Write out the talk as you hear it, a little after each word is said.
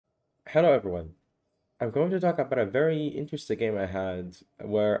Hello everyone. I'm going to talk about a very interesting game I had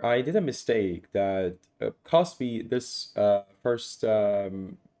where I did a mistake that cost me this first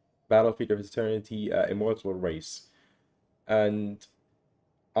Battlefield of Eternity Immortal race. And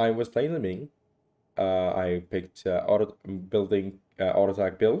I was playing Li-Ming. I picked building auto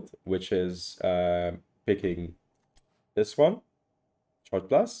attack build, which is picking this one, Charge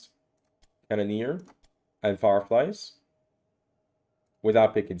Blast, Cannoneer, and Fireflies,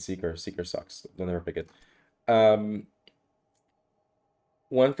 without picking Seeker. Seeker sucks. Don't ever pick it. Um,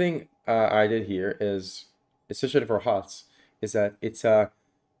 One thing I did here is, especially for HOTS, is that it's a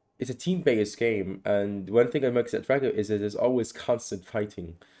team-based game, and one thing that makes it attractive is it is always constant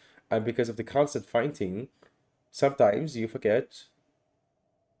fighting, and because of the constant fighting, sometimes you forget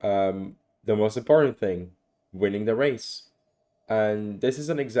the most important thing, winning the race. And this is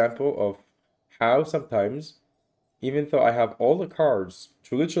an example of how sometimes, even though I have all the cards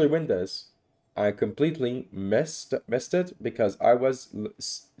to literally win this, I completely missed it because I was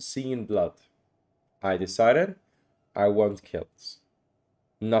seeing blood. I decided I want kills,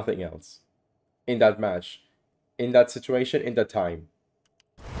 nothing else. In that match, in that situation, in that time.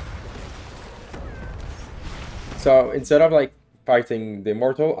 So instead of like fighting the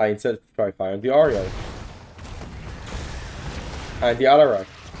Immortal, I instead try fighting the Ariel and the Alarak.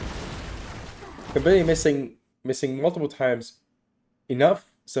 Completely missing multiple times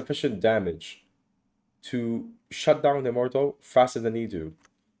enough sufficient damage to shut down the Immortal faster than you do.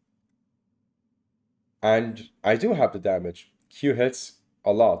 And I do have the damage. Q hits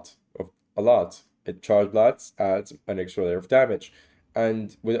a lot. A lot. It charge blast adds an extra layer of damage.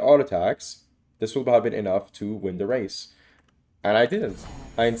 And with auto attacks, this will have been enough to win the race. And I didn't.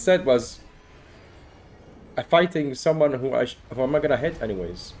 I instead was fighting someone who I'm not gonna hit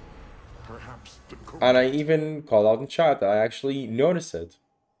anyways. And I even called out in chat that I actually noticed it.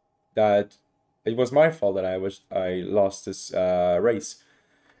 That it was my fault that I lost this race.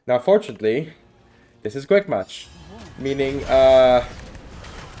 Now fortunately, this is quick match. Meaning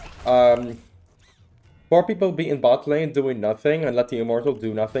four people be in bot lane doing nothing and let the Immortal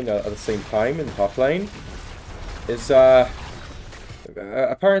do nothing at the same time in top lane is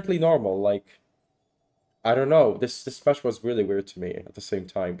apparently normal. Like, I don't know. This match was really weird to me at the same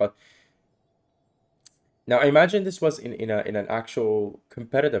time. But now imagine this was in an actual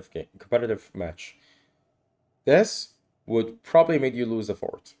competitive match. This would probably make you lose the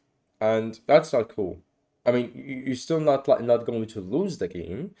fort, and that's not cool. I mean, you're still not going to lose the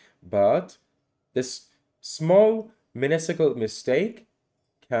game, but this small minuscule mistake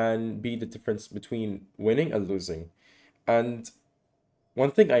can be the difference between winning and losing. And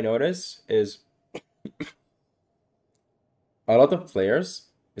one thing I notice is a lot of players,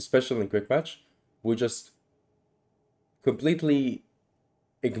 especially in quick match, would just completely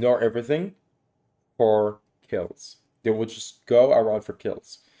ignore everything for kills. They would just go around for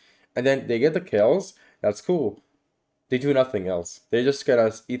kills. And then they get the kills, that's cool. They do nothing else. They just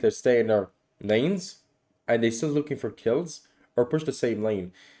gonna either stay in their lanes and they're still looking for kills or push the same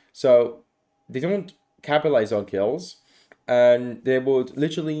lane. So they don't capitalize on kills and they would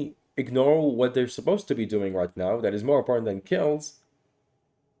literally ignore what they're supposed to be doing right now that is more important than kills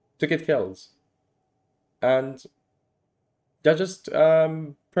to get kills. And they're just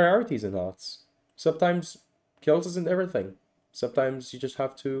priorities and thoughts. Sometimes kills isn't everything. Sometimes you just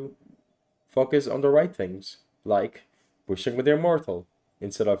have to focus on the right things, like pushing with your Immortal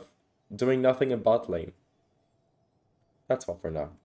instead of doing nothing in bot lane. That's all for now.